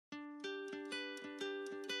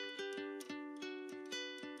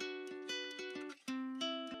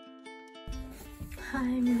Hi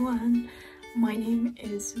everyone, my name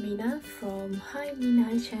is Mina from Hi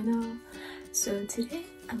Mina channel. So today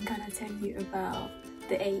I'm gonna tell you about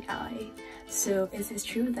the AI. So is it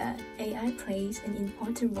true that AI plays an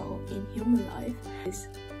important role in human life? Is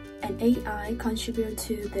an AI contribute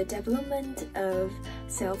to the development of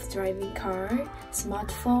self-driving car,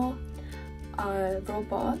 smartphone,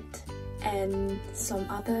 robot, and some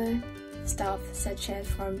other stuff such as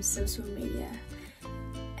from social media?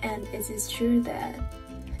 And it is true that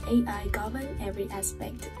AI governs every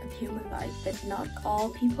aspect of human life, but not all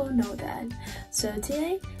people know that. So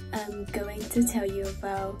today, I'm going to tell you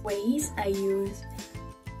about ways I use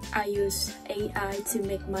AI to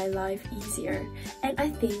make my life easier. And I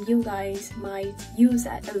think you guys might use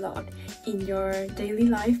that a lot in your daily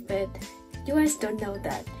life, but you guys don't know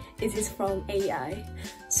that it is from AI.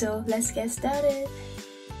 So let's get started.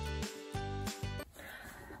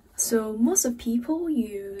 So most of people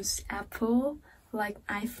use Apple, like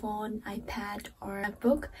iPhone, iPad, or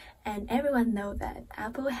MacBook, and everyone know that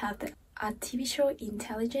Apple have the artificial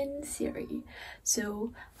intelligence Siri.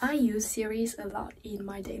 So I use Siri a lot in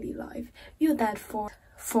my daily life. Use that for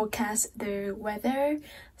forecast the weather,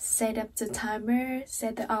 set up the timer,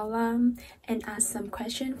 set the alarm, and ask some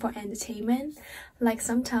question for entertainment. Like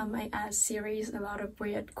sometimes I ask Siri a lot of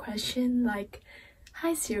weird questions like,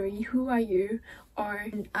 "Hi Siri, who are you?" Or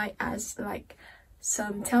I ask like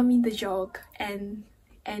tell me the joke, and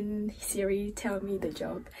Siri tell me the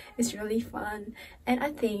joke. It's really fun, and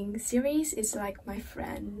I think Siri is like my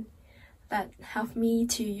friend that help me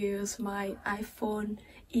to use my iPhone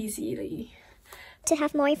easily. To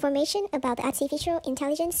have more information about the artificial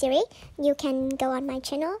intelligence Siri, you can go on my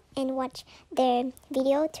channel and watch the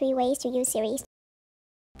video 3 ways to use Siri.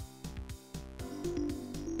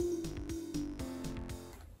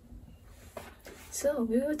 So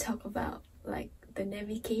we will talk about like the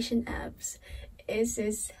navigation apps. Is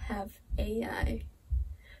this have AI?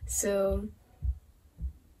 So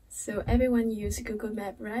everyone use Google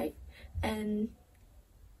Map, right? And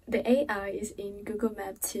the AI is in Google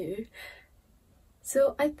Map too.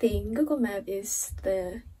 So I think Google Map is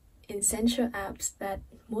the essential apps that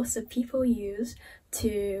most of people use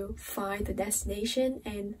to find the destination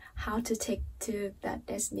and how to take to that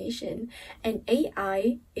destination. And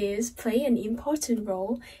AI is play an important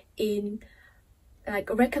role in like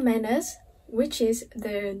recommend us which is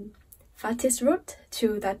the fastest route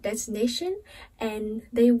to that destination, and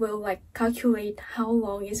they will like calculate how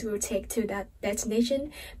long it will take to that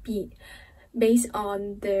destination based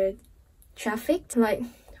on the traffic. Like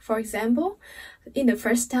for example, in the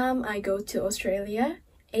first time I go to Australia,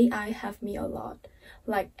 AI helped me a lot.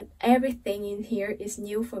 Like everything in here is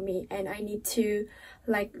new for me, and I need to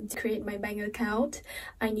like create my bank account,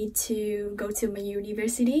 I need to go to my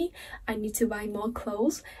university, I need to buy more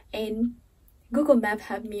clothes, and Google Map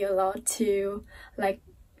helped me a lot to like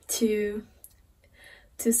to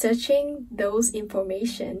searching those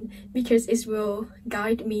information, because it will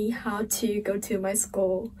guide me how to go to my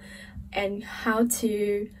school and how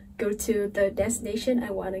to go to the destination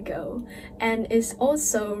I want to go. And it's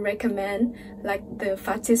also recommend like the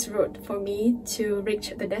fastest route for me to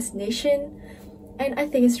reach the destination. And I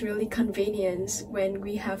think it's really convenient when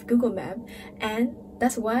we have Google Map, and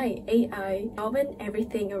that's why AI govern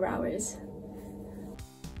everything around us.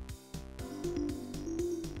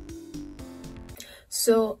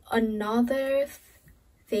 So another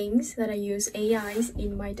things that I use AIs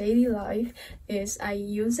in my daily life is I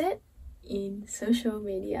use it in social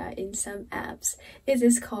media in some apps. It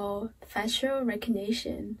is called facial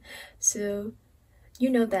recognition. So you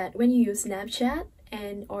know that when you use Snapchat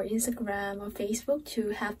and or Instagram or Facebook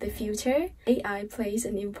to have the filter, AI plays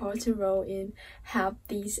an important role in help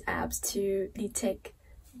these apps to detect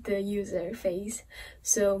the user face.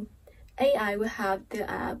 So AI will have the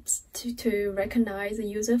apps to recognize the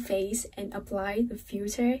user face and apply the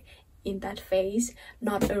filter in that face,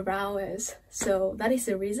 not around us. So that is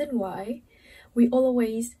the reason why we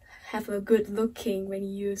always have a good looking when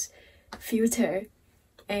you use filter.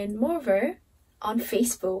 And moreover, on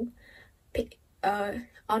Facebook,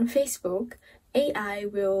 AI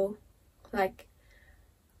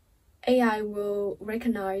will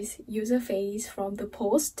recognize user face from the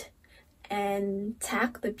post and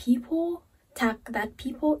tag that people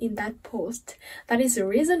in that post. That is the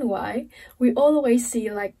reason why we always see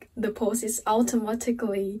like the post is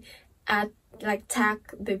automatically tag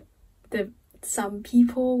the some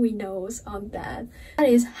people we know on that. That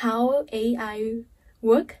is how AI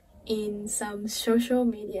work in some social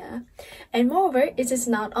media. And moreover, it is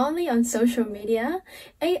not only on social media.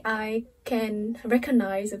 AI can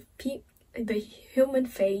recognize the human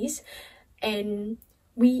face and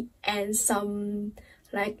we and some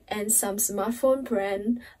smartphone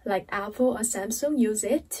brand like Apple or Samsung use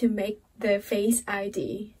it to make the Face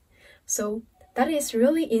ID. So that is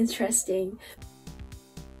really interesting.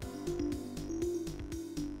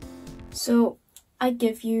 So I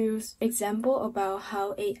give you example about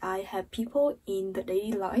how AI help people in the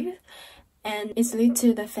daily life, and it's linked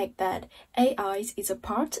to the fact that AI is a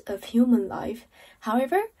part of human life.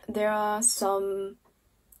 However, there are some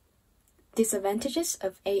disadvantages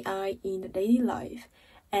of AI in the daily life.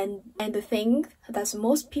 And the thing that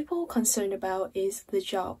most people concerned about is the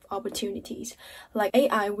job opportunities. Like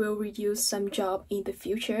AI will reduce some job in the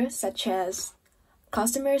future, such as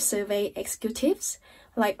customer survey executives.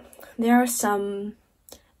 Like there are some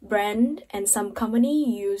brand and some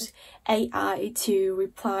company use AI to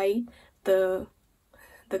reply the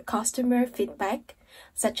customer feedback,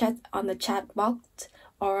 such as on the chat box,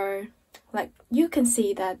 or like you can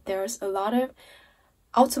see that there's a lot of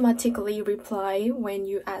automatically reply when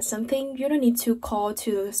you ask something. You don't need to call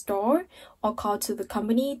to the store or call to the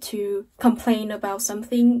company to complain about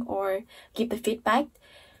something or give the feedback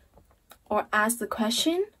or ask the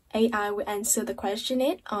question. AI will answer the question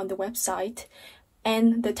on the website.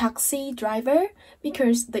 And the taxi driver,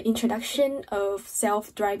 because the introduction of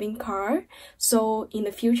self-driving car, so in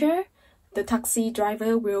the future the taxi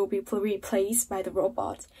driver will be replaced by the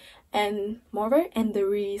robot. And moreover, and the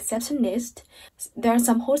receptionist, there are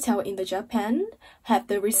some hotel in the Japan have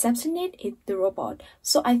the receptionist is the robot.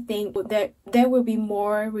 So I think there will be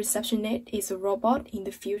more receptionist is a robot in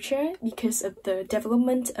the future because of the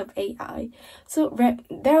development of AI. So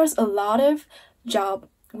there's a lot of job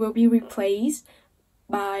will be replaced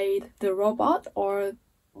by the robot or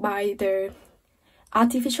by the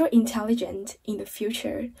artificial intelligence in the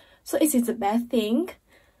future. So it is a bad thing.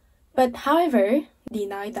 But however,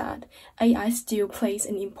 deny that AI still plays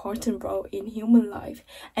an important role in human life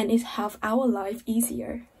and it helps our life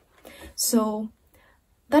easier. So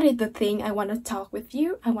that is the thing I want to talk with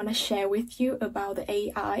you. I want to share with you about the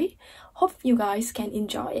AI. Hope you guys can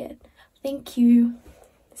enjoy it. Thank you.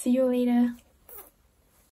 See you later.